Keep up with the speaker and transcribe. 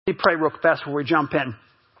Let me pray real fast before we jump in.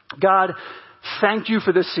 God, thank you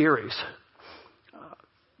for this series.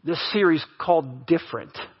 This series called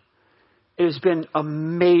Different. It has been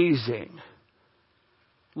amazing.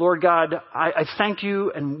 Lord God, I thank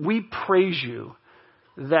you and we praise you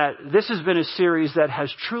that this has been a series that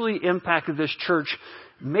has truly impacted this church,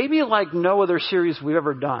 maybe like no other series we've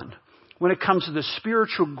ever done, when it comes to the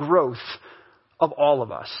spiritual growth of all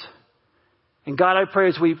of us. And God, I pray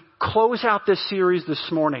as we close out this series this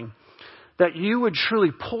morning, that you would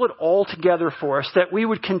truly pull it all together for us, that we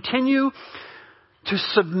would continue to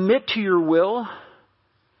submit to your will,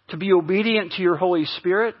 to be obedient to your Holy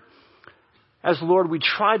Spirit, as Lord, we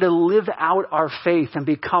try to live out our faith and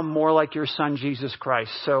become more like your Son, Jesus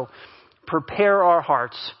Christ. So prepare our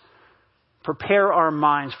hearts, prepare our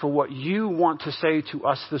minds for what you want to say to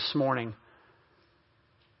us this morning.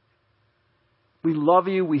 We love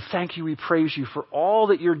you, we thank you, we praise you for all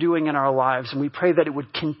that you're doing in our lives. And we pray that it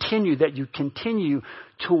would continue, that you continue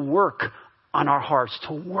to work on our hearts,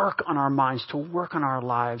 to work on our minds, to work on our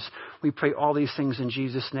lives. We pray all these things in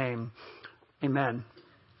Jesus' name. Amen.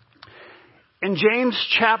 In James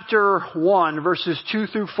chapter 1, verses 2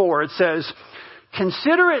 through 4, it says,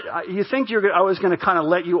 consider it, you think I was going to kind of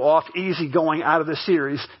let you off easy going out of the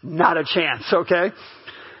series. Not a chance, okay?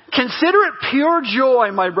 Consider it pure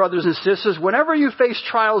joy, my brothers and sisters, whenever you face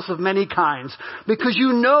trials of many kinds, because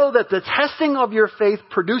you know that the testing of your faith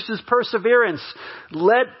produces perseverance.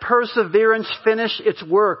 Let perseverance finish its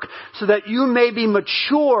work, so that you may be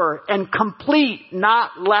mature and complete,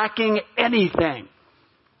 not lacking anything.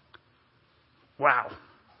 Wow.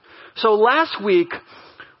 So last week,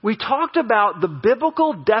 we talked about the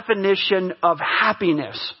biblical definition of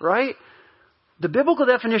happiness, right? The biblical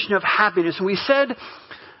definition of happiness. And we said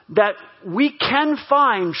that we can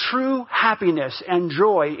find true happiness and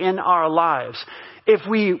joy in our lives if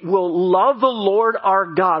we will love the Lord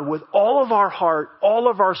our God with all of our heart, all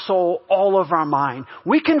of our soul, all of our mind.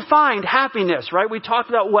 We can find happiness, right? We talked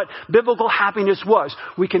about what biblical happiness was.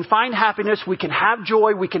 We can find happiness, we can have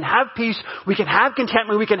joy, we can have peace, we can have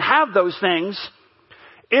contentment, we can have those things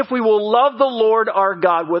if we will love the Lord our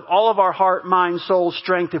God with all of our heart, mind, soul,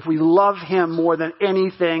 strength, if we love Him more than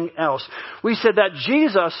anything else. We said that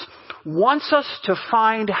Jesus wants us to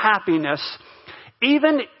find happiness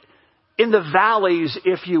even in the valleys,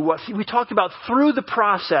 if you will. We talked about through the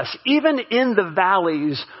process, even in the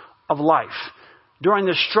valleys of life, during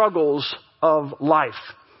the struggles of life.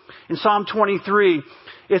 In Psalm 23,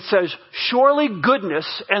 it says, surely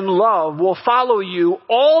goodness and love will follow you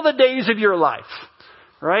all the days of your life.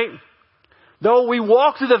 Right? Though we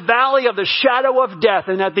walk through the valley of the shadow of death,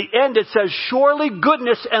 and at the end it says, surely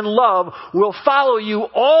goodness and love will follow you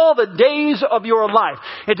all the days of your life.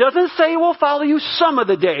 It doesn't say it will follow you some of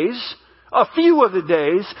the days, a few of the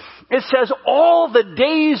days. It says all the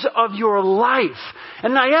days of your life.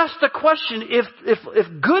 And I asked the question,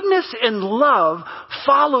 if goodness and love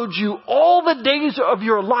followed you all the days of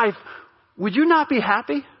your life, would you not be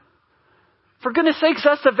happy? For goodness sakes,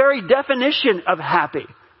 that's the very definition of happy.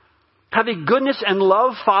 Having goodness and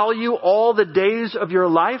love follow you all the days of your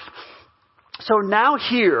life. So now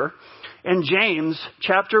here in James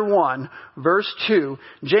chapter 1, verse 2,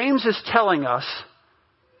 James is telling us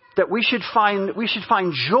that we should find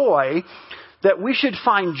joy,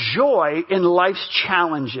 in life's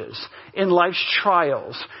challenges, in life's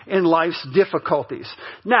trials, in life's difficulties.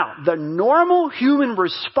 Now, the normal human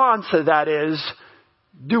response to that is,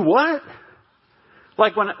 do what?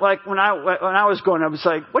 Like when I was growing up, I was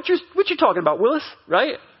like, what you talking about, Willis?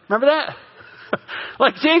 Right? Remember that?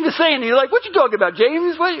 Like James is saying, you're like, what you talking about,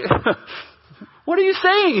 James? What are you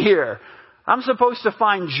saying here? I'm supposed to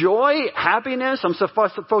find joy, happiness. I'm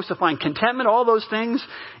supposed to find contentment, all those things,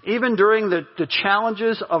 even during the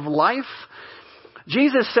challenges of life.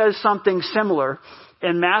 Jesus says something similar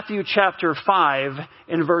in Matthew chapter 5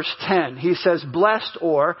 in verse 10. He says, blessed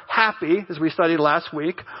or happy, as we studied last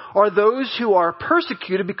week, are those who are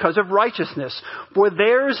persecuted because of righteousness, for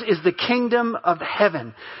theirs is the kingdom of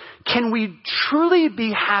heaven. Can we truly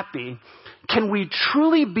be happy? Can we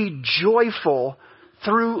truly be joyful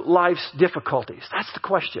through life's difficulties? That's the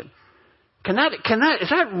question. Is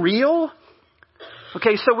that real?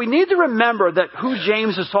 Okay, so we need to remember that who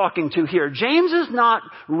James is talking to here. James is not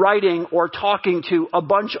writing or talking to a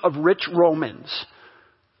bunch of rich Romans.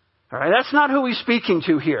 All right, that's not who he's speaking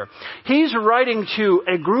to here. He's writing to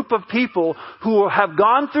a group of people who have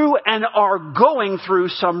gone through and are going through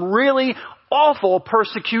some really awful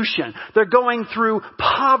persecution. They're going through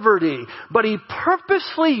poverty. But he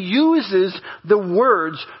purposely uses the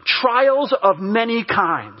words trials of many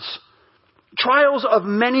kinds. Trials of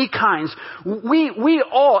many kinds. We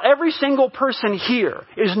all, every single person here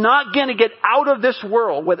is not going to get out of this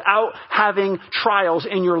world without having trials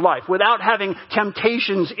in your life, without having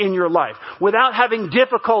temptations in your life, without having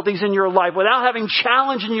difficulties in your life, without having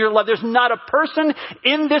challenge in your life. There's not a person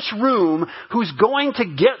in this room who's going to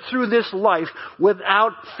get through this life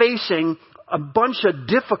without facing a bunch of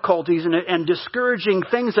difficulties and discouraging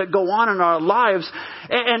things that go on in our lives.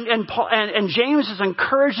 And James is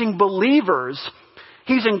encouraging believers.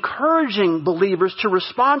 He's encouraging believers to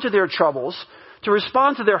respond to their troubles, to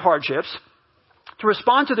respond to their hardships, to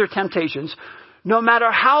respond to their temptations, no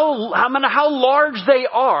matter how large they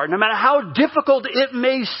are, no matter how difficult it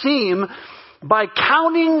may seem, by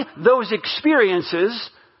counting those experiences,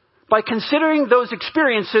 by considering those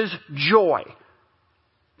experiences joy.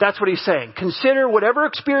 That's what he's saying. Consider whatever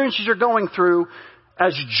experiences you're going through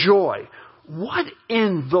as joy. What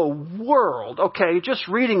in the world, okay, just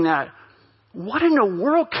reading that, what in the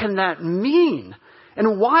world can that mean?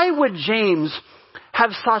 And why would James have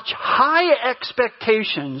such high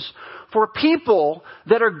expectations for people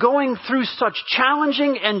that are going through such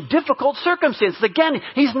challenging and difficult circumstances? Again,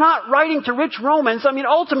 he's not writing to rich Romans. I mean,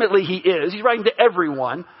 ultimately he is. He's writing to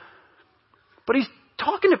everyone. But he's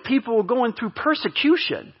talking to people who are going through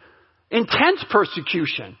persecution, intense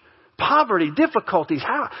persecution, poverty, difficulties.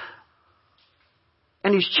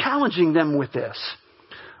 And he's challenging them with this.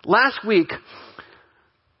 Last week,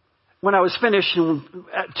 when I was finishing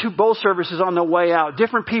both services on the way out,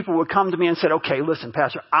 different people would come to me and said, okay, listen,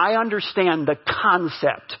 Pastor, I understand the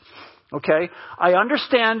concept. Okay? I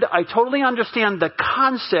totally understand the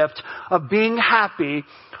concept of being happy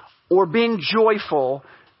or being joyful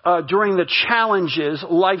during the challenges,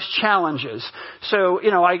 life's challenges. So,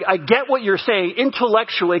 I get what you're saying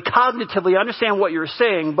intellectually, cognitively, I understand what you're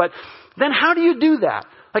saying, but then how do you do that?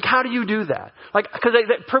 Like, how do you do that? Like, because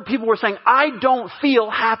people were saying, I don't feel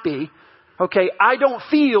happy, okay? I don't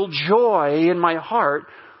feel joy in my heart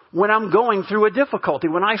when I'm going through a difficulty.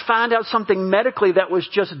 When I found out something medically that was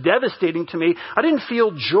just devastating to me, I didn't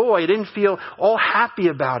feel joy. I didn't feel all happy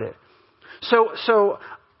about it. So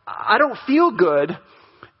I don't feel good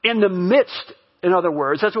in the midst, in other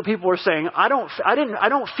words, that's what people were saying. I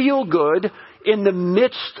don't feel good in the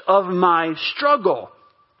midst of my struggle.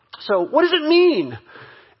 So what does it mean?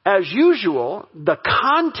 As usual, the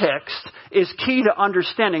context is key to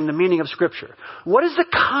understanding the meaning of Scripture. What is the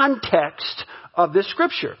context of this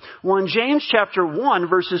Scripture? Well, in James chapter 1,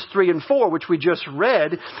 verses 3 and 4, which we just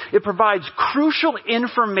read, it provides crucial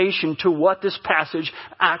information to what this passage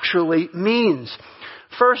actually means.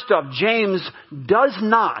 First off, James does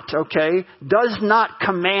not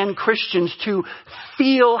command Christians to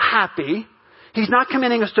feel happy. He's not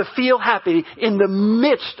commanding us to feel happy in the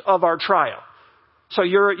midst of our trial. So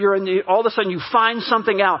all of a sudden you find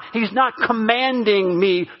something out. He's not commanding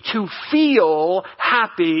me to feel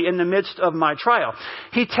happy in the midst of my trial.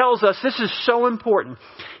 He tells us, this is so important.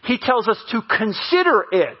 He tells us to consider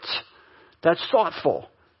it. That's thoughtful.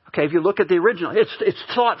 Okay, if you look at the original, it's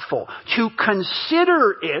thoughtful. To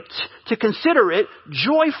consider it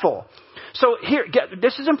joyful. So here,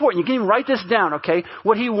 this is important. You can even write this down, okay?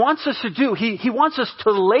 What he wants us to do, he wants us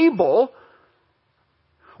to label,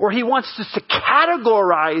 or he wants us to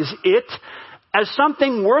categorize it as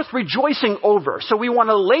something worth rejoicing over. So we want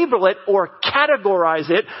to label it or categorize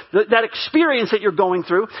it, that experience that you're going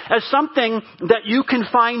through, as something that you can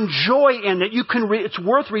find joy in, that it's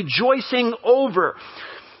worth rejoicing over.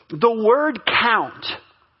 The word count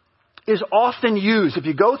is often used. If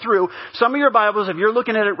you go through some of your Bibles, if you're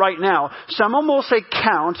looking at it right now, some of them will say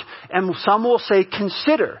count and some will say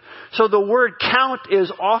consider. So the word count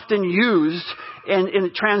is often used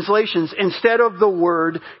in translations instead of the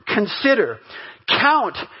word consider.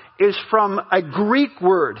 Count is from a Greek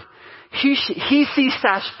word,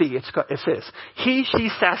 hesisasthi. It says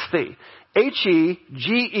hesisasthi.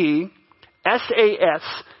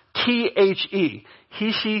 Hegesasthe.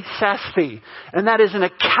 Hesisasthi. And that is an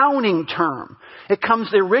accounting term.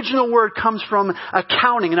 The original word comes from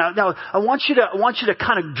accounting. Now I want you to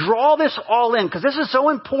kind of draw this all in, because this is so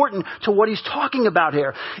important to what he's talking about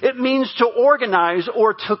here. It means to organize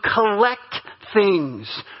or to collect things.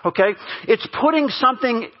 Okay? It's putting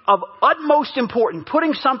something of utmost importance,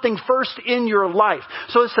 putting something first in your life.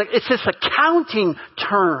 So it's this accounting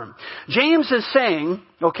term. James is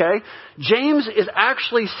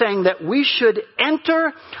actually saying that we should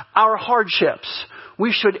enter our hardships.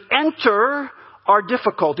 We should enter our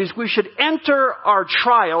difficulties. We should enter our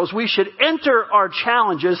trials. We should enter our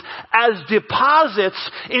challenges as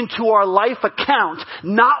deposits into our life account,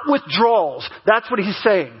 not withdrawals. That's what he's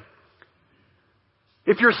saying.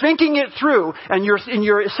 If you're thinking it through and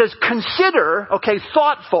it says consider, okay,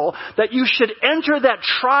 thoughtful, that you should enter that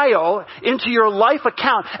trial into your life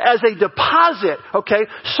account as a deposit, okay,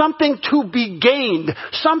 something to be gained,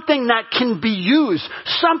 something that can be used,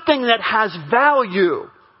 something that has value.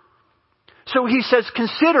 So he says,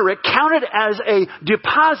 consider it, count it as a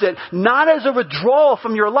deposit, not as a withdrawal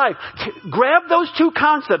from your life. Grab those two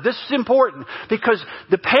concepts. This is important because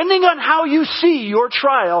depending on how you see your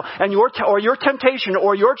trial and your temptation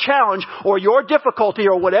or your challenge or your difficulty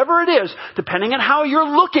or whatever it is, depending on how you're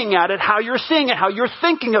looking at it, how you're seeing it, how you're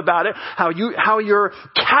thinking about it, how you're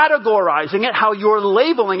categorizing it, how you're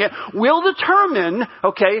labeling it, will determine,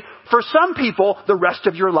 okay, for some people, the rest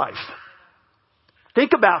of your life.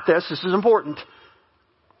 Think about this. This is important.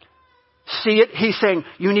 See it. He's saying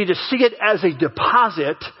you need to see it as a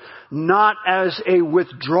deposit, not as a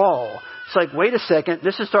withdrawal. It's like, wait a second.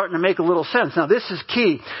 This is starting to make a little sense. Now, this is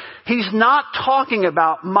key. He's not talking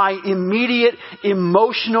about my immediate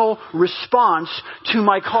emotional response to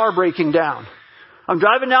my car breaking down. I'm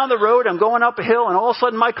driving down the road. I'm going up a hill and all of a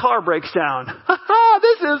sudden my car breaks down.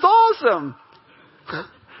 This is awesome.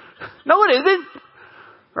 No, it isn't.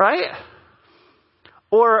 Right?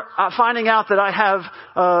 Or finding out that I have,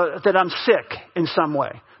 that I'm sick in some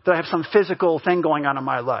way, that I have some physical thing going on in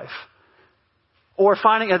my life. Or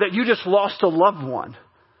finding out that you just lost a loved one.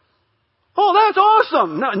 Oh, that's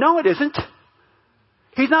awesome. No, it isn't.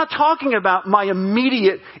 He's not talking about my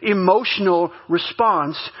immediate emotional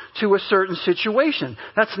response to a certain situation.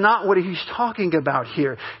 That's not what he's talking about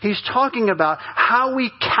here. He's talking about how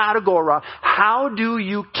we categorize. How do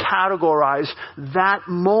you categorize that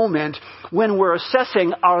moment when we're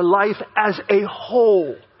assessing our life as a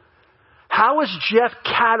whole? How is Jeff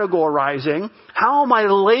categorizing? How am I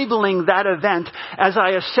labeling that event as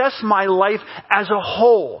I assess my life as a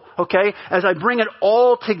whole? Okay? As I bring it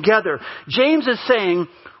all together. James is saying,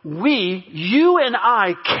 you and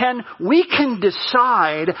I we can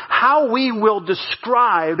decide how we will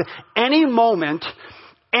describe any moment,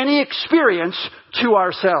 any experience to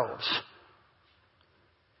ourselves.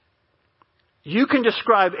 You can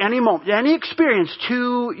describe any moment, any experience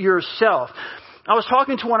to yourself. I was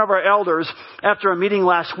talking to one of our elders after a meeting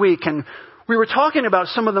last week, and we were talking about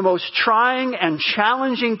some of the most trying and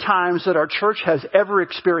challenging times that our church has ever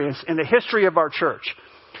experienced in the history of our church.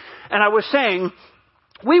 And I was saying,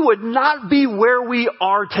 we would not be where we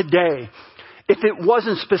are today if it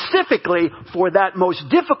wasn't specifically for that most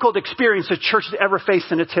difficult experience the church has ever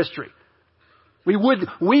faced in its history. We would,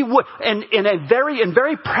 and in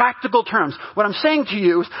very practical terms, what I'm saying to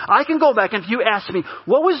you is, I can go back and if you ask me,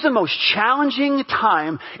 what was the most challenging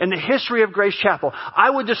time in the history of Grace Chapel? I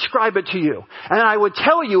would describe it to you. And I would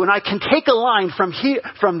tell you, and I can take a line from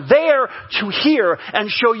there to here and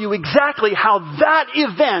show you exactly how that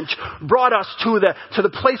event brought us to the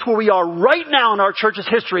place where we are right now in our church's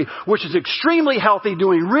history, which is extremely healthy,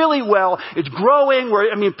 doing really well. It's growing,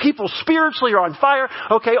 people spiritually are on fire.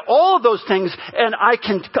 Okay, all of those things. And I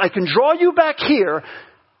can draw you back here,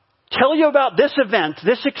 tell you about this event,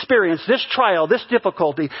 this experience, this trial, this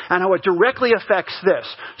difficulty, and how it directly affects this.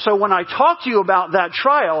 So when I talk to you about that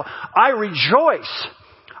trial, I rejoice.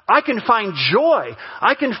 I can find joy.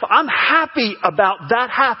 I'm happy about that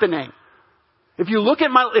happening. If you look at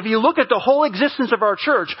the whole existence of our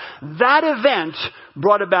church, that event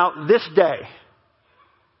brought about this day.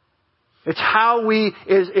 It's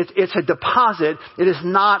it's a deposit. It is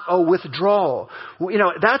not a withdrawal.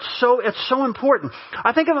 It's so important.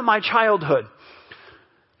 I think of my childhood.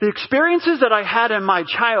 The experiences that I had in my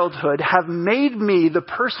childhood have made me the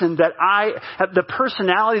person that the person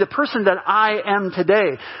that I am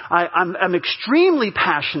today. I'm extremely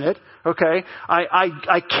passionate. Okay,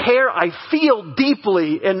 I care, I feel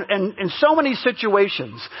deeply in so many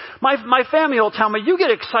situations. My family will tell me, you get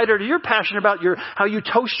excited or you're passionate about how you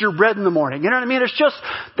toast your bread in the morning. You know what I mean? It's just,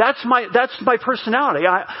 that's my personality.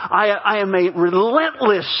 I'm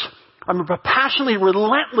a passionately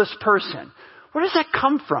relentless person. Where does that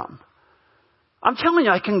come from? I'm telling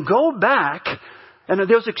you, I can go back, and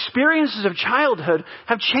those experiences of childhood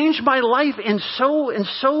have changed my life in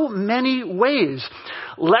so many ways.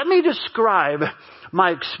 Let me describe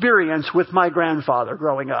my experience with my grandfather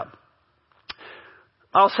growing up.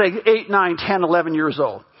 I'll say 8, 9, 10, 11 years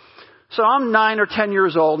old. So I'm 9 or 10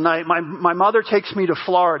 years old, and my mother takes me to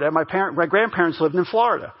Florida. My grandparents lived in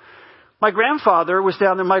Florida. My grandfather was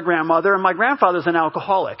down there, my grandmother, and my grandfather's an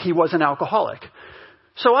alcoholic. He was an alcoholic.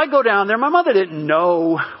 So I go down there. My mother didn't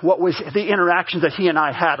know what was the interactions that he and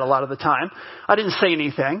I had a lot of the time. I didn't say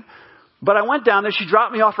anything. But I went down there. She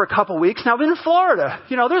dropped me off for a couple weeks. Now, I'm in Florida.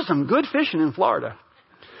 There's some good fishing in Florida.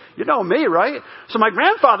 You know me, right? So my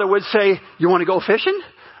grandfather would say, you want to go fishing?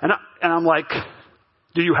 And I'm like,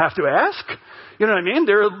 do you have to ask? You know what I mean?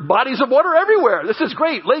 There are bodies of water everywhere. This is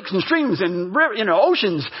great. Lakes and streams and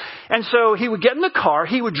oceans. And so he would get in the car.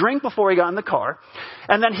 He would drink before he got in the car.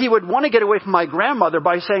 And then he would want to get away from my grandmother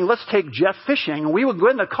by saying, let's take Jeff fishing. And we would go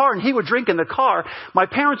in the car and he would drink in the car. My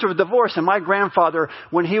parents were divorced and my grandfather,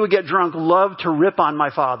 when he would get drunk, loved to rip on my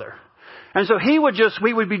father. And so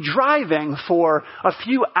we would be driving for a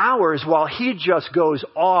few hours while he just goes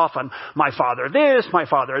off on my father this, my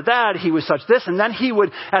father that, he was such this. And then he would,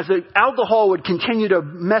 as the alcohol would continue to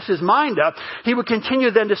mess his mind up, he would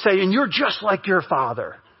continue then to say, and you're just like your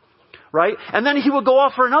father. Right? And then he would go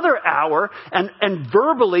off for another hour and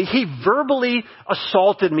he verbally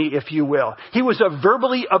assaulted me, if you will. He was a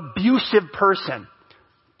verbally abusive person.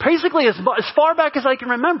 Basically, as far back as I can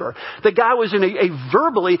remember, the guy was in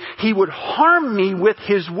verbally, he would harm me with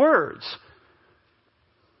his words.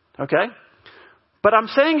 Okay? But I'm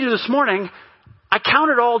saying to you this morning, I count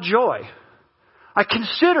it all joy. I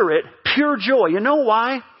consider it pure joy. You know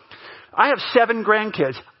why? I have 7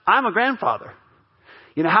 grandkids. I'm a grandfather.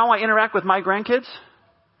 You know how I interact with my grandkids?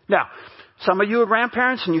 Now, some of you are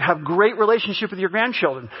grandparents and you have great relationship with your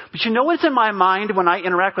grandchildren. But you know what's in my mind when I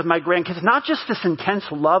interact with my grandkids? Not just this intense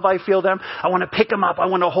love I feel them. I want to pick them up. I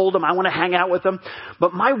want to hold them. I want to hang out with them.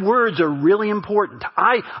 But my words are really important.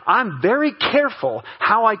 I'm very careful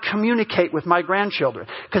how I communicate with my grandchildren.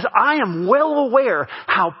 Because I am well aware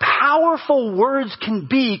how powerful words can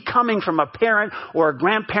be coming from a parent or a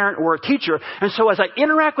grandparent or a teacher. And so as I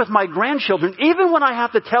interact with my grandchildren, even when I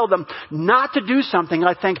have to tell them not to do something,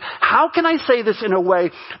 I think, how can I say this in a way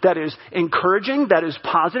that is encouraging, that is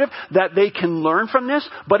positive, that they can learn from this,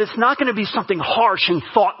 but it's not going to be something harsh and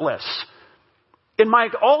thoughtless. In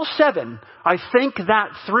all 7, I think that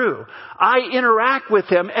through. I interact with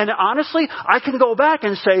them, and honestly, I can go back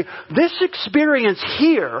and say, this experience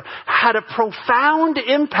here had a profound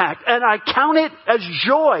impact, and I count it as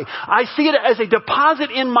joy. I see it as a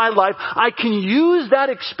deposit in my life. I can use that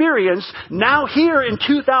experience now here in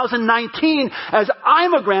 2019 as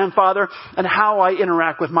I'm a grandfather and how I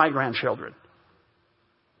interact with my grandchildren.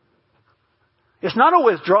 It's not a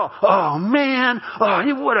withdrawal. Oh man,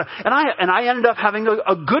 he would have. And I ended up having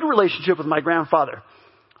a good relationship with my grandfather.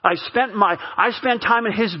 I spent time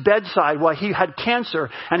at his bedside while he had cancer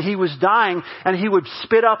and he was dying, and he would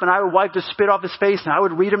spit up and I would wipe the spit off his face and I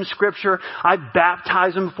would read him scripture. I'd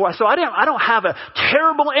baptize him before. So I don't have a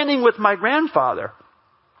terrible ending with my grandfather.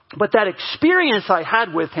 But that experience I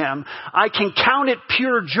had with him, I can count it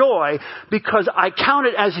pure joy because I count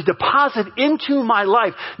it as a deposit into my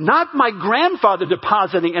life. Not my grandfather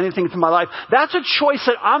depositing anything into my life. That's a choice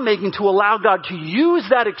that I'm making to allow God to use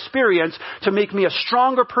that experience to make me a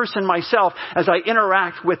stronger person myself as I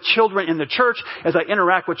interact with children in the church, as I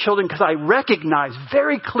interact with children, because I recognize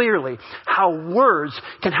very clearly how words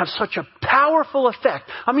can have such a powerful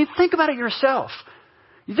effect. I mean, think about it yourself.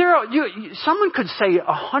 Someone could say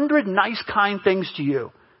 100 nice, kind things to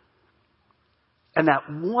you. And that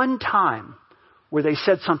one time where they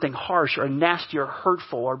said something harsh or nasty or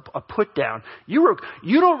hurtful or a put down, you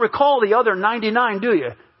don't recall the other 99, do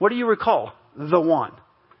you? What do you recall? The one.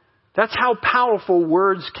 That's how powerful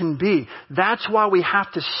words can be. That's why we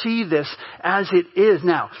have to see this as it is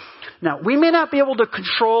now. Now, we may not be able to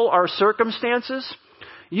control our circumstances.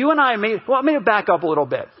 You and I let me back up a little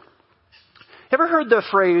bit. Ever heard the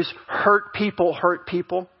phrase, hurt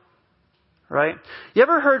people, right? You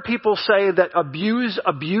ever heard people say that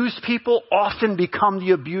abused people often become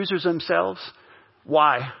the abusers themselves?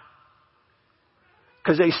 Why?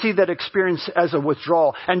 Because they see that experience as a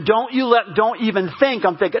withdrawal. And don't even think,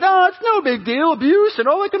 I'm thinking, oh, it's no big deal, abuse and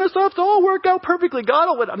all that kind of stuff, it'll all work out perfectly.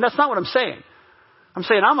 That's not what I'm saying. I'm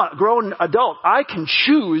saying I'm a grown adult. I can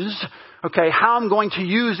choose, how I'm going to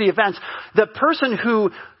use the events. The person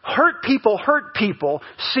who hurt people,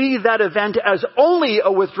 see that event as only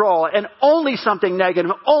a withdrawal and only something negative.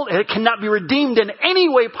 It cannot be redeemed in any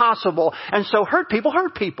way possible. And so hurt people.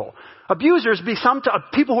 Abusers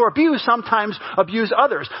people who are abused sometimes abuse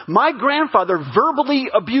others. My grandfather verbally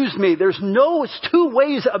abused me. There's 2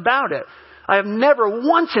 ways about it. I have never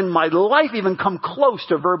once in my life even come close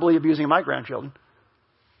to verbally abusing my grandchildren.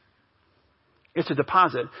 It's a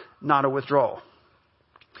deposit, not a withdrawal.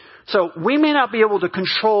 So we may not be able to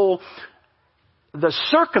control the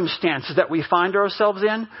circumstances that we find ourselves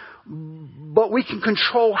in, but we can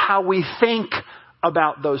control how we think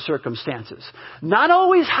about those circumstances. Not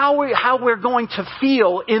always how we're going to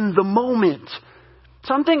feel in the moment.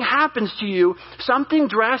 Something happens to you, something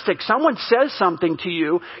drastic, someone says something to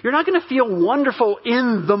you, you're not going to feel wonderful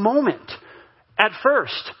in the moment at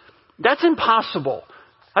first. That's impossible.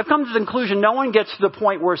 I've come to the conclusion no one gets to the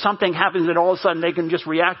point where something happens and all of a sudden they can just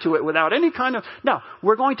react to it without any kind of... No,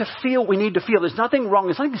 we're going to feel what we need to feel. There's nothing wrong.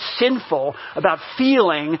 There's nothing sinful about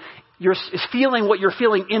feeling what you're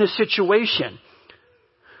feeling in a situation.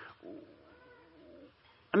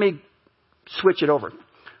 Let me switch it over.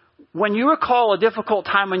 When you recall a difficult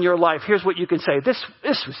time in your life, here's what you can say. This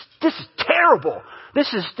is terrible.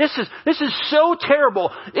 This is so terrible.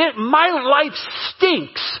 My life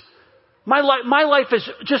stinks. My life is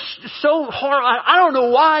just so hard. I don't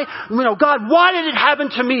know why. God, why did it happen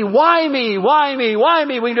to me? Why me? Why me? Why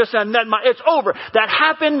me? We just said, it's over. That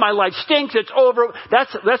happened. My life stinks. It's over.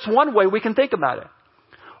 That's one way we can think about it.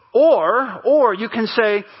 Or you can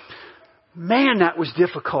say, man, that was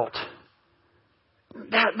difficult.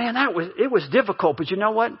 It was difficult, but you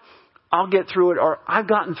know what? I'll get through it, or I've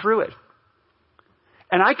gotten through it.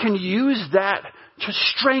 And I can use that to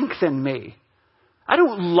strengthen me. I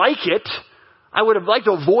don't like it. I would have liked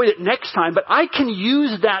to avoid it next time, but I can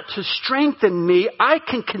use that to strengthen me. I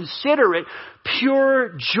can consider it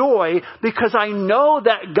pure joy because I know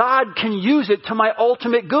that God can use it to my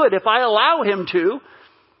ultimate good. If I allow Him to,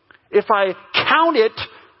 if I count it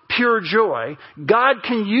pure joy, God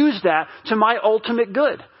can use that to my ultimate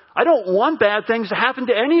good. I don't want bad things to happen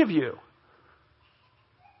to any of you.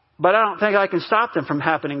 But I don't think I can stop them from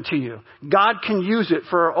happening to you. God can use it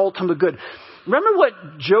for our ultimate good. Remember what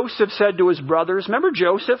Joseph said to his brothers? Remember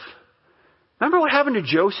Joseph? Remember what happened to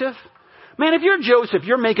Joseph? Man, if you're Joseph,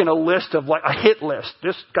 you're making a list of like a hit list.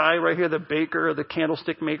 This guy right here, the baker, the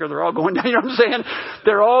candlestick maker, they're all going down. You know what I'm saying?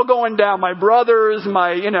 They're all going down. My brothers,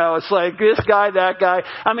 it's like this guy, that guy.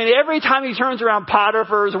 I mean, every time he turns around,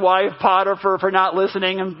 Potiphar's wife, Potiphar for not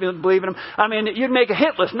listening and believing him. I mean, you'd make a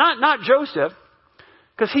hit list. Not Joseph.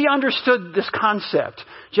 Because he understood this concept.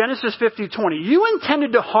 Genesis 50:20. You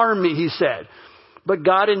intended to harm me, he said. But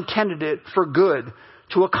God intended it for good,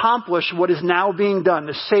 to accomplish what is now being done,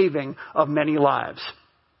 the saving of many lives.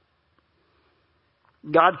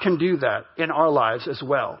 God can do that in our lives as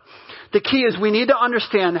well. The key is we need to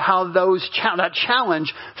understand how that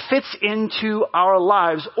challenge fits into our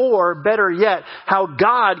lives, or better yet, how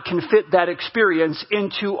God can fit that experience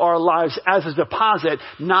into our lives as a deposit,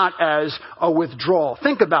 not as a withdrawal.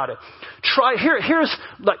 Think about it.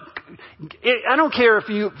 I don't care if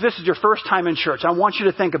this is your first time in church. I want you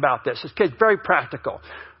to think about this. It's very practical.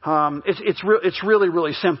 It's really,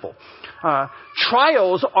 really simple.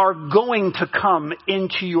 Trials are going to come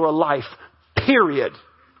into your life, period.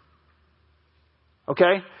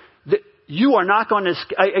 Okay? You are not going to...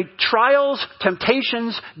 trials,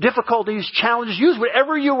 temptations, difficulties, challenges, use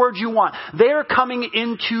whatever your words you want. They're coming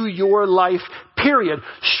into your life, period.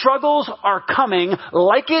 Struggles are coming,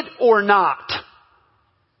 like it or not.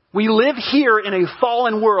 We live here in a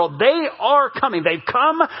fallen world. They are coming. They've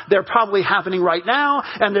come. They're probably happening right now.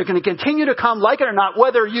 And they're going to continue to come, like it or not,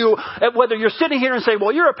 whether you're sitting here and say,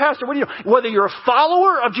 well, you're a pastor. What do you do? Whether you're a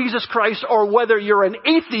follower of Jesus Christ or whether you're an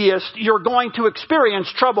atheist, you're going to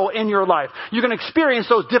experience trouble in your life. You're going to experience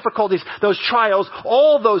those difficulties, those trials,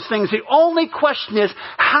 all those things. The only question is,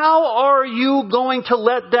 how are you going to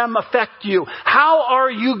let them affect you? How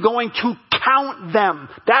are you going to count them?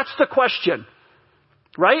 That's the question.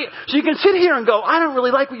 Right? So you can sit here and go, I don't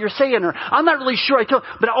really like what you're saying, or I'm not really sure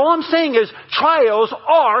but all I'm saying is trials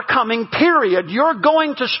are coming, period. You're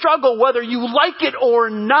going to struggle whether you like it or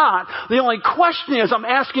not. The only question is, I'm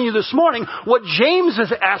asking you this morning, what James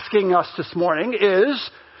is asking us this morning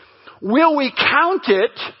is, will we count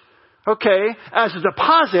it, as a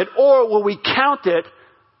deposit, or will we count it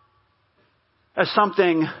as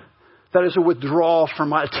something that is a withdrawal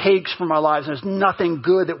takes from our lives. There's nothing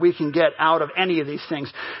good that we can get out of any of these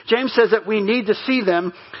things. James says that we need to see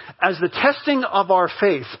them as the testing of our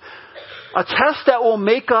faith. A test that will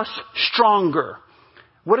make us stronger.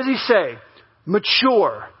 What does he say?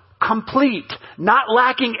 Mature, complete, not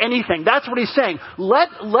lacking anything. That's what he's saying.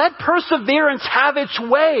 Let perseverance have its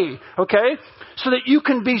way, so that you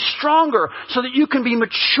can be stronger, so that you can be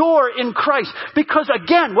mature in Christ. Because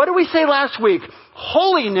again, what did we say last week?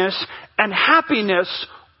 Holiness and happiness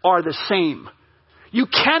are the same. You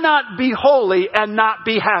cannot be holy and not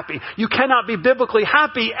be happy. You cannot be biblically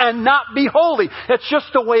happy and not be holy. That's just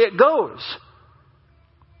the way it goes.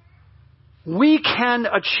 We can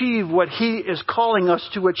achieve what he is calling us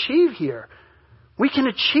to achieve here. We can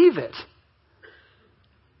achieve it.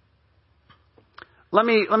 Let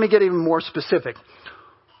me get even more specific.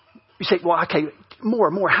 You say, well, okay,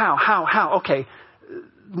 more, how? Okay.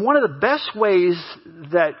 One of the best ways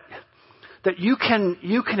that you can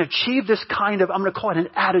achieve this kind of, I'm going to call it an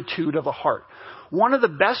attitude of a heart. one of the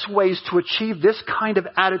best ways to achieve this kind of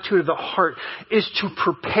attitude of the heart is to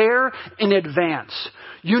prepare in advance.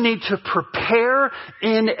 You need to prepare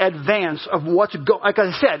in advance of what's going. Like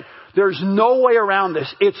I said, there's no way around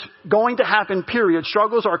this. It's going to happen, period.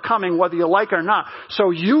 Struggles are coming whether you like it or not.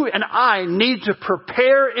 So you and I need to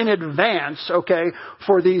prepare in advance, okay,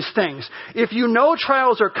 for these things. If you know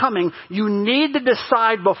trials are coming, you need to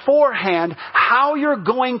decide beforehand how you're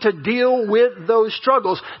going to deal with those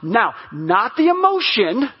struggles. Now, not the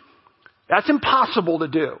emotion. That's impossible to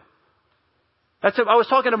do. I was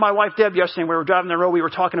talking to my wife, Deb, yesterday. We were driving the road. We were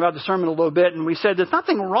talking about the sermon a little bit, and we said there's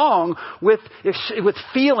nothing wrong with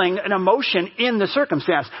feeling an emotion in the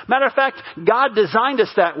circumstance. Matter of fact, God designed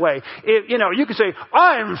us that way. You could say,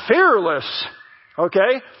 I'm fearless.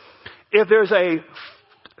 Okay? If there's a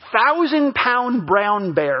 1,000-pound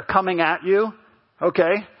brown bear coming at you,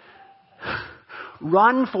 okay,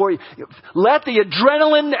 run for you. Let the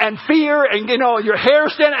adrenaline and fear and, your hair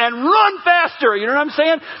stand and run faster. You know what I'm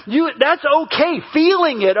saying? That's okay.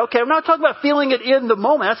 Feeling it. Okay. I'm not talking about feeling it in the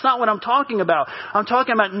moment. That's not what I'm talking about. I'm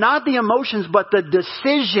talking about not the emotions, but the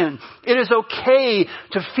decision. It is okay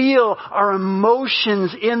to feel our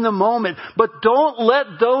emotions in the moment, but don't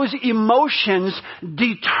let those emotions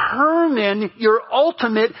determine your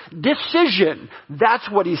ultimate decision. That's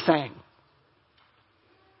what he's saying.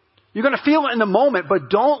 You're going to feel it in the moment, but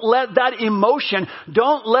don't let that emotion,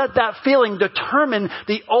 don't let that feeling determine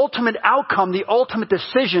the ultimate outcome, the ultimate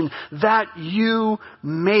decision that you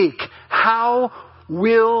make. How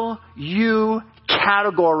will you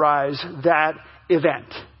categorize that event?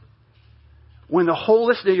 In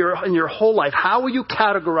your whole life, how will you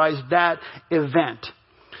categorize that event?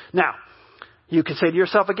 Now, you could say to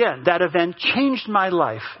yourself again, that event changed my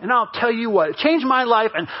life. And I'll tell you what, it changed my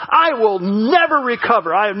life and I will never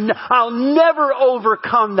recover. I'll never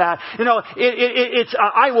overcome that.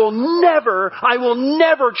 I will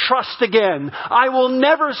never trust again. I will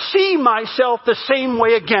never see myself the same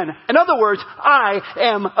way again. In other words, I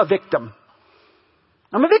am a victim.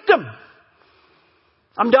 I'm a victim.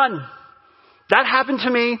 I'm done. That happened to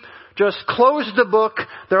me. Just close the book.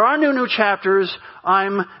 There are no new chapters.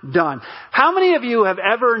 I'm done. How many of you have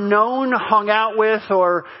ever known, hung out with,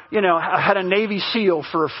 or, had a Navy SEAL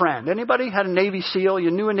for a friend? Anybody had a Navy SEAL? You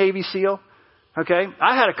knew a Navy SEAL? Okay.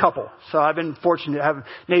 I had a couple. So I've been fortunate to have a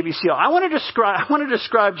Navy SEAL. I want to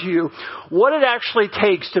describe to you what it actually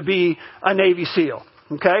takes to be a Navy SEAL.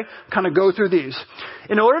 Okay? Kind of go through these.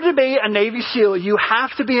 In order to be a Navy SEAL, you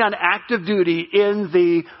have to be on active duty in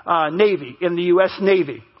the Navy, in the U.S.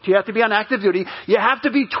 Navy. You have to be on active duty. You have to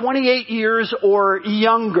be 28 years or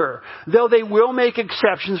younger. Though they will make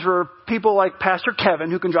exceptions for people like Pastor Kevin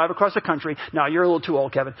who can drive across the country. No, you're a little too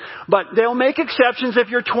old, Kevin. But they'll make exceptions if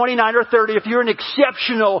you're 29 or 30, if you're in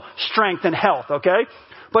exceptional strength and health, okay?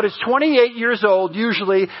 But it's 28 years old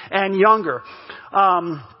usually and younger.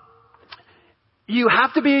 You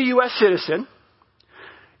have to be a U.S. citizen.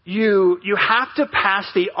 You have to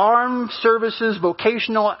pass the Armed Services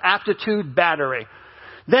Vocational Aptitude Battery.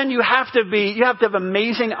 Then you have to have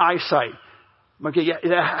amazing eyesight. Okay,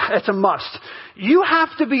 yeah, that's a must. You have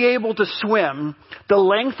to be able to swim the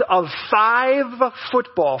length of 5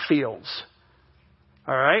 football fields.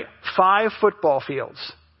 All right? 5 football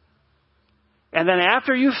fields. And then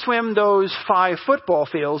after you swim those 5 football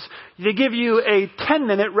fields, they give you a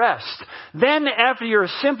 10-minute rest. Then after your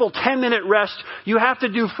simple 10-minute rest, you have to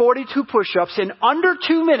do 42 push-ups in under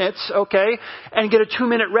 2 minutes, okay, and get a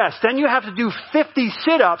 2-minute rest. Then you have to do 50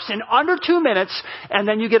 sit-ups in under 2 minutes, and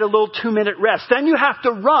then you get a little 2-minute rest. Then you have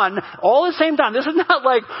to run all at the same time. This is not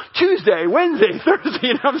like Tuesday, Wednesday, Thursday,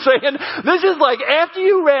 you know what I'm saying? This is like after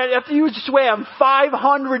you swam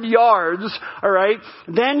 500 yards, all right,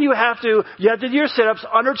 then you have to do your sit-ups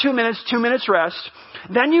under 2 minutes, 2 minutes rest.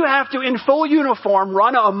 Then you have to, in full uniform,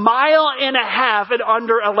 run 1.5 miles at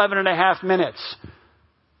under 11.5 minutes.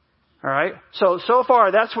 All right? So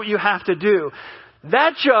far, that's what you have to do.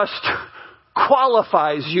 That just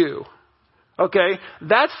qualifies you. Okay?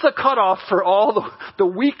 That's the cutoff for all the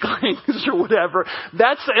weaklings or whatever.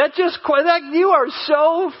 You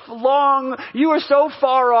are so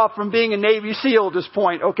far off from being a Navy SEAL at this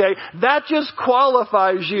point, okay? That just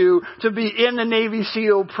qualifies you to be in the Navy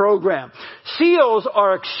SEAL program. SEALs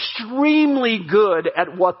are extremely good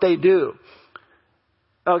at what they do.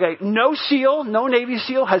 Okay, no Navy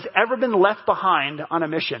SEAL has ever been left behind on a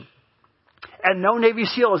mission. And no Navy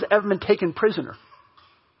SEAL has ever been taken prisoner.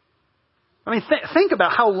 I mean, think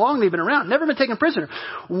about how long they've been around. Never been taken prisoner.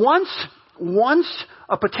 Once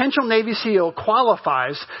a potential Navy SEAL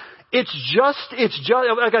qualifies, it's just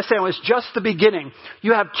like I said, it's just the beginning.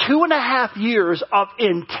 You have 2.5 years of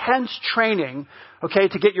intense training, okay,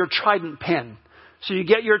 to get your trident pin. So you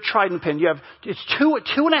get your trident pin. It's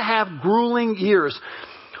 2.5 grueling years.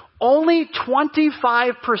 Only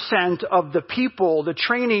 25% of the people, the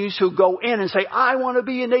trainees who go in and say, I want to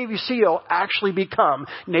be a Navy SEAL, actually become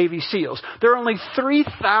Navy SEALs. There are only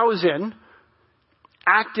 3,000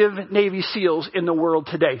 active Navy SEALs in the world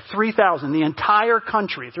today. 3,000. The entire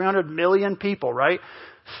country, 300 million people, right?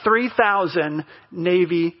 3,000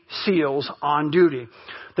 Navy SEALs on duty.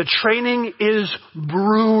 The training is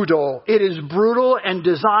brutal. It is brutal and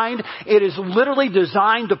designed. It is literally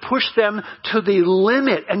designed to push them to the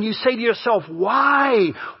limit. And you say to yourself,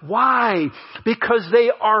 why? Why? Because they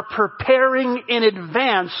are preparing in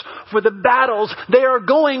advance for the battles they are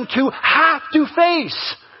going to have to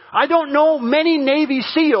face. I don't know many Navy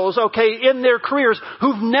SEALs, in their careers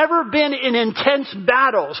who've never been in intense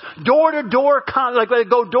battles, door to door, like they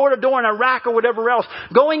go door to door in Iraq or whatever else,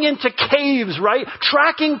 going into caves, right?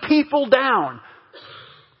 Tracking people down.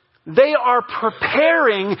 They are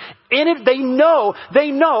preparing in it. They know,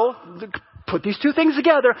 put these two things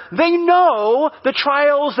together. They know the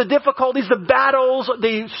trials, the difficulties, the battles,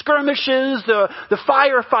 the skirmishes, the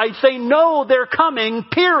firefights. They know they're coming,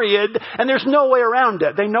 period. And there's no way around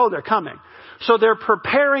it. They know they're coming. So they're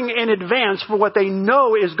preparing in advance for what they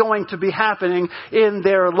know is going to be happening in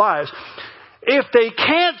their lives. If they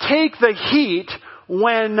can't take the heat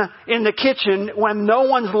when in the kitchen, when no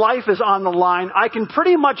one's life is on the line, I can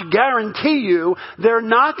pretty much guarantee you they're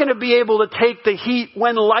not going to be able to take the heat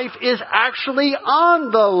when life is actually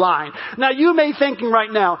on the line. Now you may be thinking right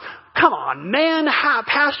now, come on, man,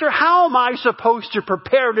 Pastor, how am I supposed to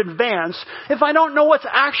prepare in advance if I don't know what's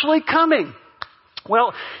actually coming?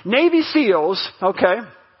 Well, Navy SEALs,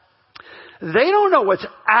 they don't know what's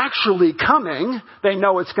actually coming. They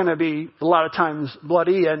know it's going to be a lot of times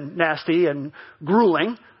bloody and nasty and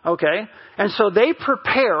grueling. And so they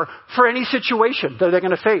prepare for any situation that they're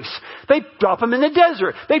going to face. They drop them in the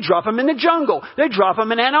desert. They drop them in the jungle. They drop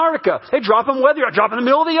them in Antarctica. They drop them drop them in the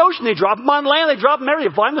middle of the ocean. They drop them on land. They drop them everywhere.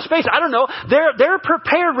 They fly into space. I don't know. They're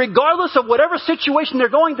prepared regardless of whatever situation they're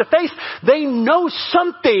going to face. They know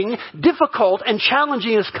something difficult and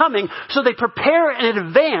challenging is coming. So they prepare in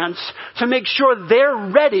advance to make sure they're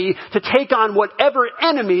ready to take on whatever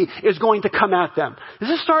enemy is going to come at them. Is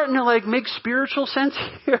this starting to make spiritual sense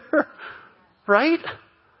here? Right?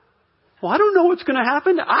 Well, I don't know what's going to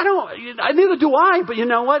happen. Neither do I, but you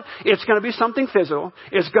know what? It's going to be something physical.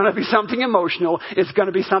 It's going to be something emotional. It's going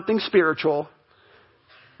to be something spiritual.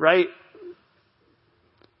 Right?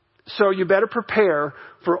 So you better prepare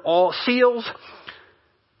for all. SEALs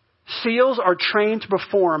are trained to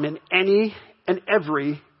perform in any and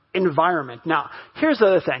every environment. Now, here's the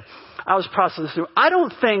other thing. I was processing this through. I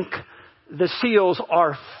don't think the SEALs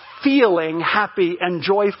are feeling happy and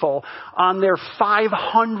joyful on their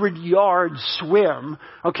 500-yard swim,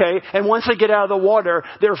 And once they get out of the water,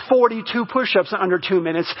 they're 42 push-ups in under 2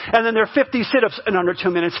 minutes, and then they're 50 sit-ups in under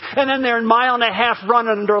 2 minutes, and then they're a mile and a half run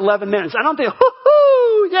in under 11 minutes. I don't think,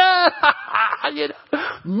 whoo-hoo, yeah,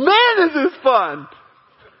 man, this is fun.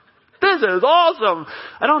 This is awesome.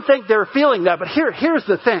 I don't think they're feeling that, but here's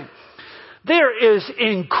the thing. There is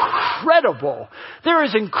incredible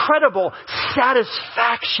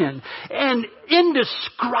satisfaction and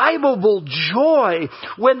indescribable joy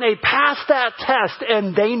when they pass that test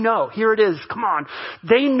and they know, here it is, come on,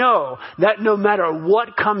 they know that no matter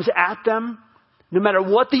what comes at them, no matter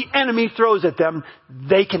what the enemy throws at them,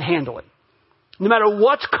 they can handle it. No matter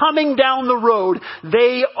what's coming down the road,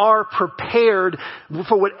 they are prepared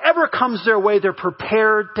for whatever comes their way, they're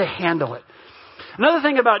prepared to handle it. Another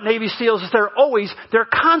thing about Navy SEALs is they're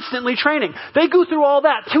constantly training. They go through all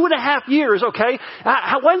that, 2.5 years,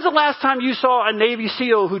 When's the last time you saw a Navy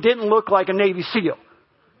SEAL who didn't look like a Navy SEAL?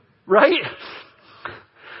 Right?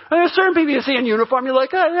 There's certain people you see in uniform, you're like,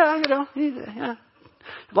 oh yeah,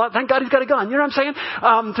 Well, thank God he's got a gun. You know what I'm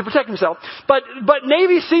saying? To protect himself. But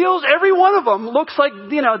Navy SEALs, every one of them looks like,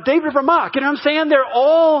 David Vermaak. You know what I'm saying?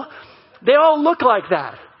 They all look like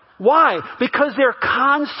that. Why? Because they're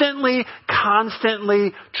constantly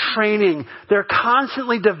training. They're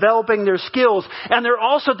constantly developing their skills. And they're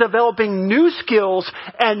also developing new skills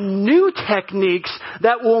and new techniques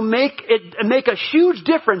that will make a huge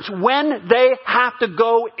difference when they have to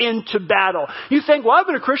go into battle. You think, well, I've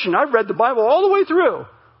been a Christian. I've read the Bible all the way through.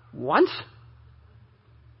 Once?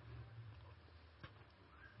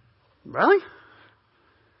 Really?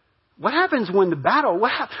 What happens when the battle,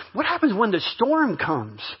 what happens when the storm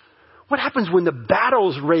comes? What happens when the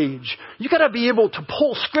battles rage? You gotta be able to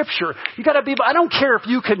pull scripture. You gotta be able, I don't care if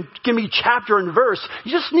you can give me chapter and verse.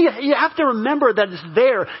 You have to remember that it's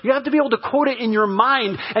there. You have to be able to quote it in your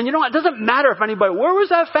mind. And you know what? It doesn't matter if anybody, where was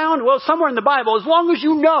that found? Well, somewhere in the Bible. As long as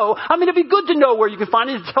you know, I mean, it'd be good to know where you can find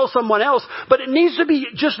it to tell someone else, but it needs to be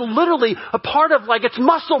just literally a part of like it's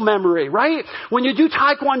muscle memory, right? When you do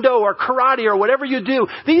taekwondo or karate or whatever you do,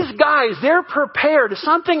 these guys, they're prepared. If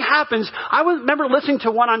something happens, I remember listening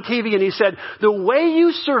to one on TV and he said, the way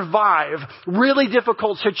you survive really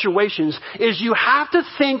difficult situations is you have to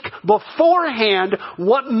think beforehand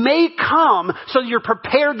what may come so you're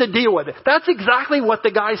prepared to deal with it. That's exactly what the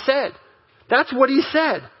guy said. That's what he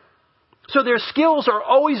said. So their skills are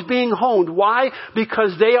always being honed. Why?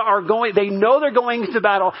 Because they know they're going into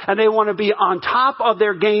battle and they want to be on top of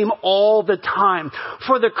their game all the time.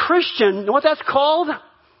 For the Christian, you know what that's called?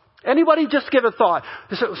 Anybody just give a thought?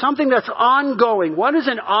 Something that's ongoing. What is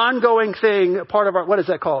an ongoing thing, part of what is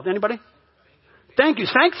that called? Anybody? Thank you.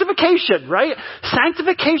 Sanctification, right?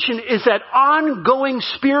 Sanctification is that ongoing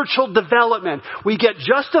spiritual development. We get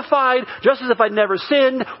justified just as if I'd never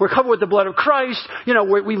sinned. We're covered with the blood of Christ. You know,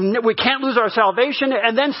 we can't lose our salvation.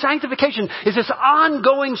 And then sanctification is this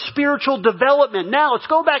ongoing spiritual development. Now, let's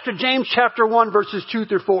go back to James chapter 1, verses 2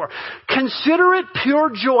 through 4. Consider it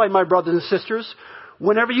pure joy, my brothers and sisters,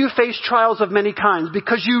 whenever you face trials of many kinds,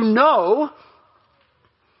 because you know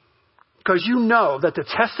that the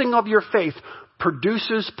testing of your faith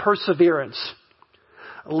produces perseverance.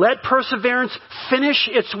 Let perseverance finish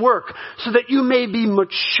its work so that you may be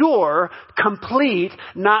mature, complete,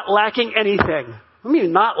 not lacking anything. I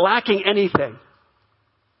mean, not lacking anything.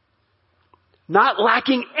 Not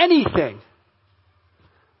lacking anything.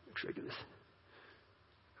 Make sure I get this.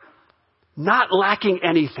 Not lacking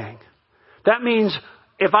anything. That means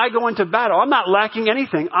if I go into battle, I'm not lacking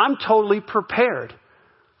anything. I'm totally prepared.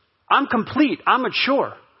 I'm complete. I'm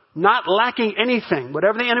mature. Not lacking anything.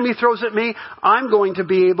 Whatever the enemy throws at me, I'm going to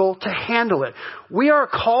be able to handle it. We are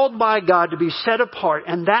called by God to be set apart,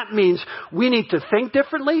 and that means we need to think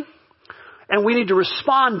differently, and we need to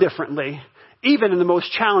respond differently, even in the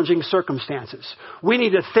most challenging circumstances. We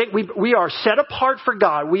need to think, we are set apart for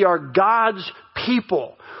God. We are God's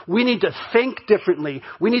people. We need to think differently.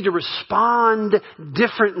 We need to respond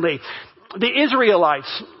differently. The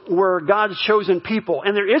Israelites were God's chosen people,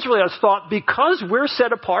 and the Israelites thought because we're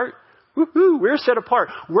set apart, we're set apart.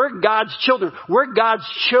 We're God's children. We're God's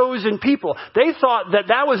chosen people. They thought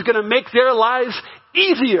that was going to make their lives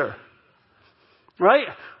easier. Right?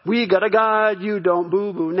 We got a God, you don't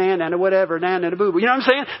boo-boo, na-na, whatever, na-na, boo-boo. You know what I'm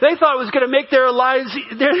saying? They thought it was going to make their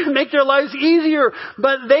lives easier,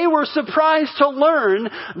 but they were surprised to learn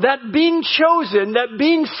that being chosen, that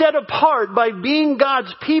being set apart by being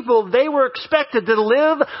God's people, they were expected to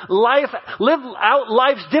live out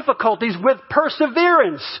life's difficulties with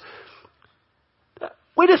perseverance.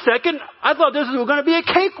 Wait a second, I thought this was going to be a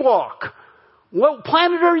cakewalk. What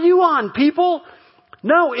planet are you on, people?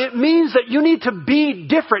 No, it means that you need to be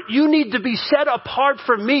different. You need to be set apart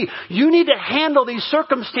from me. You need to handle these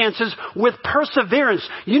circumstances with perseverance.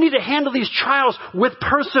 You need to handle these trials with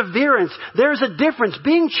perseverance. There's a difference.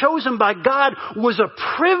 Being chosen by God was a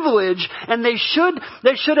privilege, and they should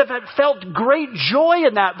have felt great joy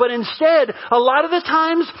in that. But instead, a lot of the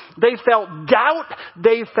times, they felt doubt,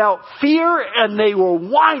 they felt fear, and they were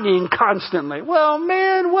whining constantly. Well,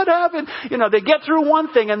 man, what happened? You know, they get through one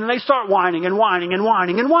thing, and then they start whining and whining and whining.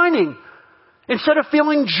 Instead of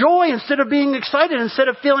feeling joy, instead of being excited, instead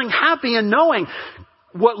of feeling happy and knowing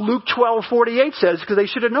what Luke 12:48 says, because they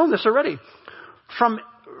should have known this already. From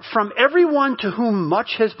everyone to whom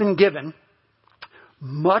much has been given,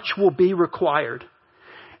 much will be required.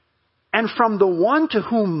 And from the one to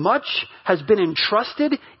whom much has been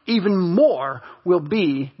entrusted, even more will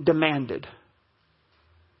be demanded.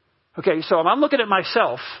 Okay, so if I'm looking at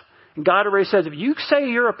myself, and God already says, if you say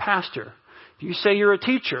you're a pastor, you say you're a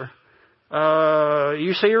teacher,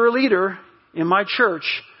 you say you're a leader in my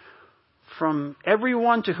church, from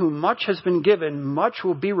everyone to whom much has been given, much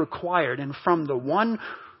will be required. And from the one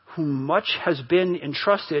whom much has been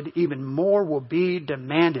entrusted, even more will be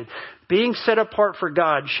demanded. Being set apart for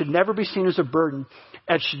God should never be seen as a burden.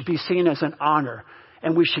 It should be seen as an honor.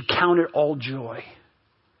 And we should count it all joy.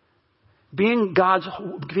 You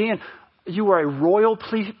are a royal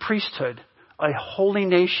priesthood, a holy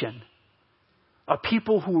nation. A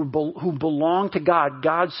people who belong to God,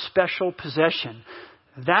 God's special possession.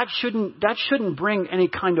 That shouldn't bring any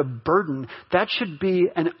kind of burden. That should be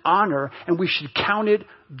an honor, and we should count it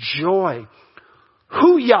joy.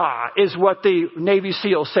 Hoo-yah is what the Navy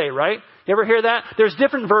SEALs say, right? You ever hear that? There's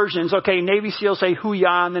different versions. Okay, Navy SEALs say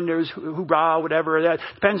hoo-yah, and then there's hoorah, whatever. That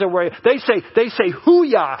depends on where they say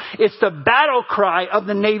hoo-yah. It's the battle cry of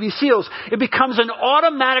the Navy SEALs. It becomes an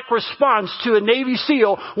automatic response to a Navy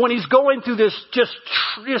SEAL when he's going through this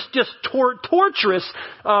torturous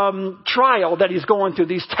trial that he's going through.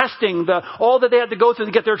 These testing, all that they had to go through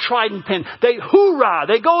to get their trident pin. They hoorah.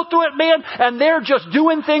 They go through it, man, and they're just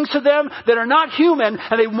doing things to them that are not human,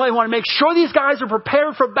 and they want to make sure these guys are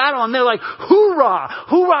prepared for battle, and they're like, hoorah!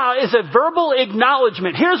 Hoorah is a verbal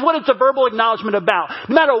acknowledgement. Here's what it's a verbal acknowledgement about.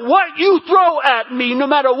 No matter what you throw at me, no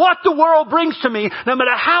matter what the world brings to me, no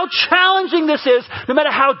matter how challenging this is, no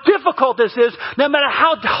matter how difficult this is, no matter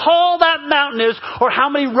how tall that mountain is, or how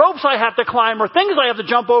many ropes I have to climb, or things I have to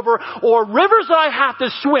jump over, or rivers I have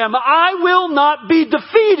to swim, I will not be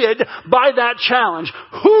defeated by that challenge.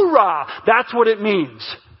 Hoorah! That's what it means.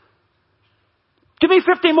 Give me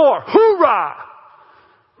 50 more. Hoorah!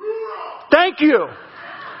 Thank you.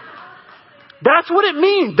 That's what it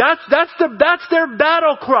means. That's their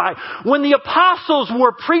battle cry. When the apostles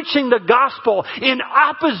were preaching the gospel in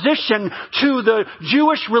opposition to the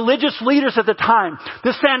Jewish religious leaders at the time,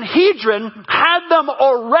 the Sanhedrin had them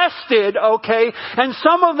arrested, okay, and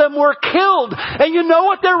some of them were killed. And you know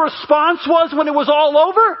what their response was when it was all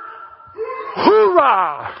over?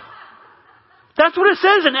 Hoorah! That's what it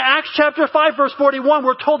says in Acts chapter 5 verse 41.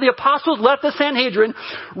 We're told the apostles left the Sanhedrin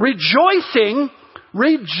rejoicing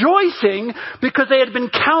because they had been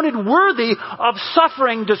counted worthy of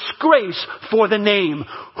suffering disgrace for the name.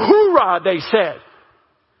 Hoorah, they said.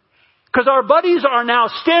 Because our buddies are now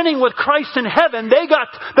standing with Christ in heaven. They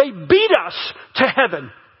beat us to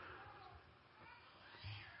heaven.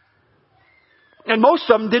 And most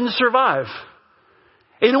of them didn't survive.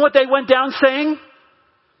 And you know what they went down saying?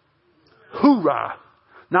 Hoorah.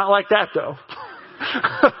 Not like that though.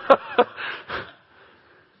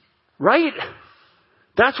 Right?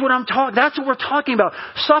 That's what we're talking about.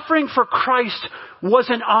 Suffering for Christ was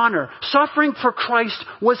an honor. Suffering for Christ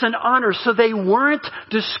was an honor. So they weren't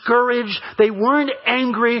discouraged. They weren't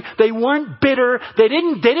angry. They weren't bitter. They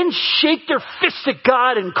didn't shake their fists at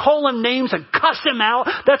God and call him names and cuss him out.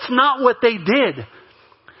 That's not what they did.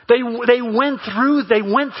 They went through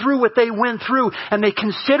what they went through, and they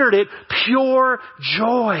considered it pure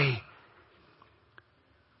joy.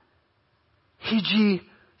 Hiji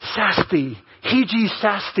Sasti.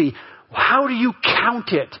 How do you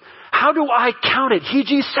count it? How do I count it?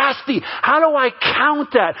 Hiji Sasti. How do I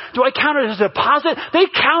count that? Do I count it as a deposit? They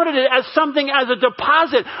counted it as a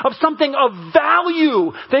deposit of something of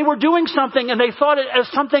value. They were doing something and they thought it as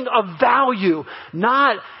something of value,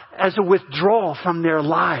 not as a withdrawal from their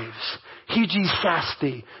lives. Hiji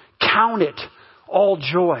Sasti. Count it all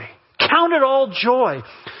joy. Count it all joy.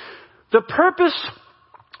 The purpose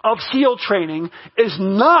of SEAL training is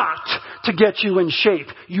not to get you in shape.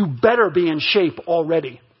 You better be in shape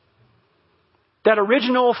already. That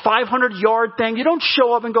original 500-yard thing, you don't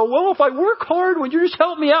show up and go, well, if I work hard, would you just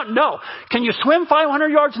help me out? No. Can you swim 500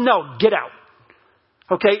 yards? No. Get out.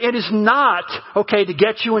 Okay, it is not, okay, to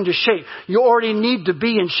get you into shape. You already need to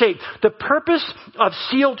be in shape. The purpose of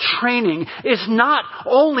SEAL training is not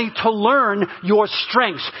only to learn your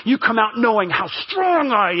strengths. You come out knowing how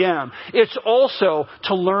strong I am. It's also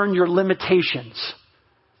to learn your limitations.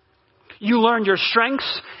 You learn your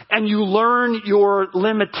strengths and you learn your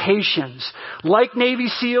limitations. Like Navy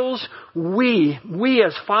SEALs, we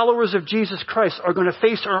as followers of Jesus Christ are going to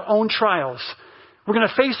face our own trials. We're going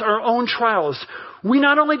to face our own trials. We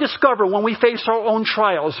not only discover when we face our own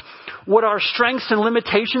trials what our strengths and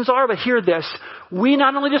limitations are, but hear this. We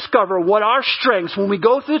not only discover what our strengths, when we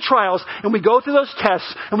go through the trials and we go through those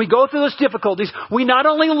tests and we go through those difficulties, we not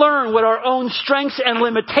only learn what our own strengths and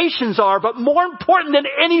limitations are, but more important than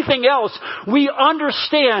anything else, we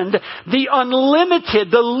understand the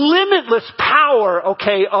unlimited, the limitless power,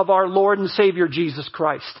 okay, of our Lord and Savior Jesus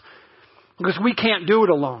Christ. Because we can't do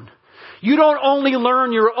it alone. You don't only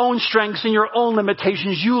learn your own strengths and your own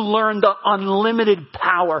limitations. You learn the unlimited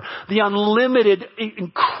power, the unlimited,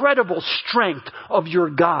 incredible strength of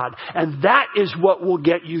your God. And that is what will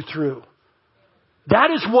get you through.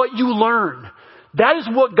 That is what you learn. That is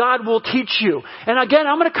what God will teach you. And again,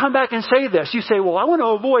 I'm going to come back and say this. You say, well, I want to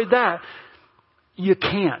avoid that. You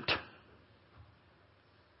can't.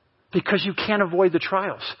 Because you can't avoid the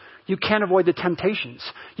trials. You can't avoid the temptations.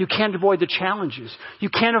 You can't avoid the challenges. You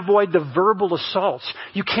can't avoid the verbal assaults.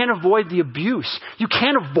 You can't avoid the abuse. You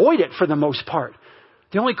can't avoid it for the most part.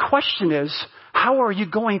 The only question is, how are you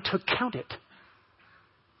going to count it?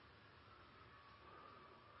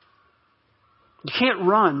 You can't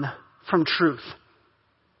run from truth.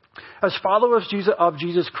 As followers of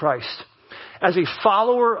Jesus Christ, as a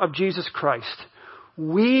follower of Jesus Christ,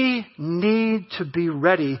 we need to be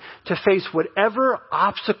ready to face whatever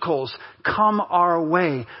obstacles come our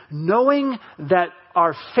way, knowing that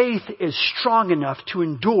our faith is strong enough to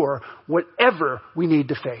endure whatever we need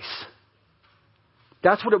to face.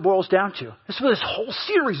 That's what it boils down to. This is what this whole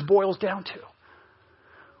series boils down to.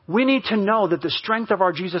 We need to know that the strength of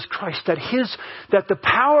our Jesus Christ, that the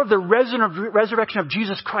power of the resurrection of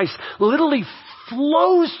Jesus Christ literally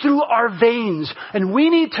flows through our veins. And we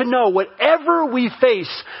need to know whatever we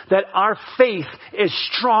face, that our faith is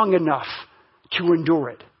strong enough to endure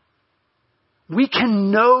it. We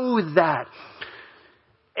can know that.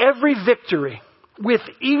 Every victory, with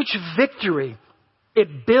each victory,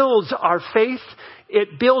 it builds our faith.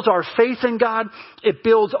 It builds our faith in God. It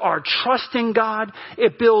builds our trust in God.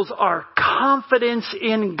 It builds our confidence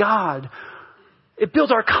in God. It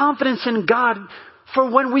builds our confidence in God for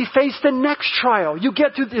when we face the next trial. You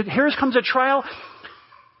get through, here comes a trial,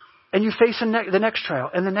 and you face the next trial,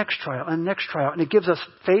 and the next trial, and the next trial. And it gives us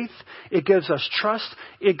faith. It gives us trust.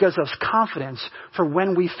 It gives us confidence for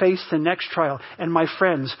when we face the next trial. And my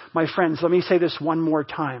friends, let me say this one more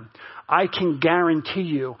time. I can guarantee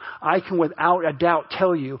you, I can without a doubt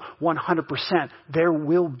tell you 100%, there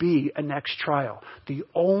will be a next trial. The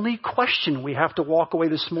only question we have to walk away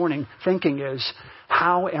this morning thinking is,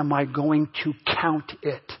 how am I going to count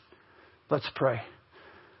it? Let's pray.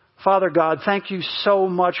 Father God, thank you so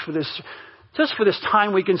much for this, just for this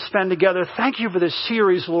time we can spend together. Thank you for this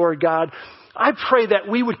series, Lord God. I pray that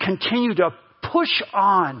we would continue to push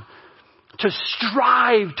on, to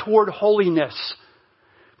strive toward holiness.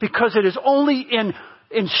 Because it is only in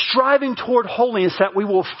striving toward holiness that we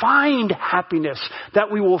will find happiness,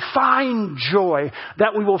 that we will find joy,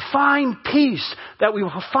 that we will find peace, that we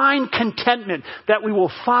will find contentment, that we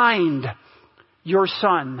will find your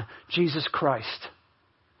Son, Jesus Christ.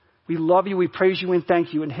 We love you, we praise you, and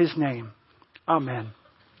thank you in His name. Amen.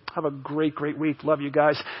 Have a great, great week. Love you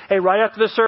guys. Hey, right after this service,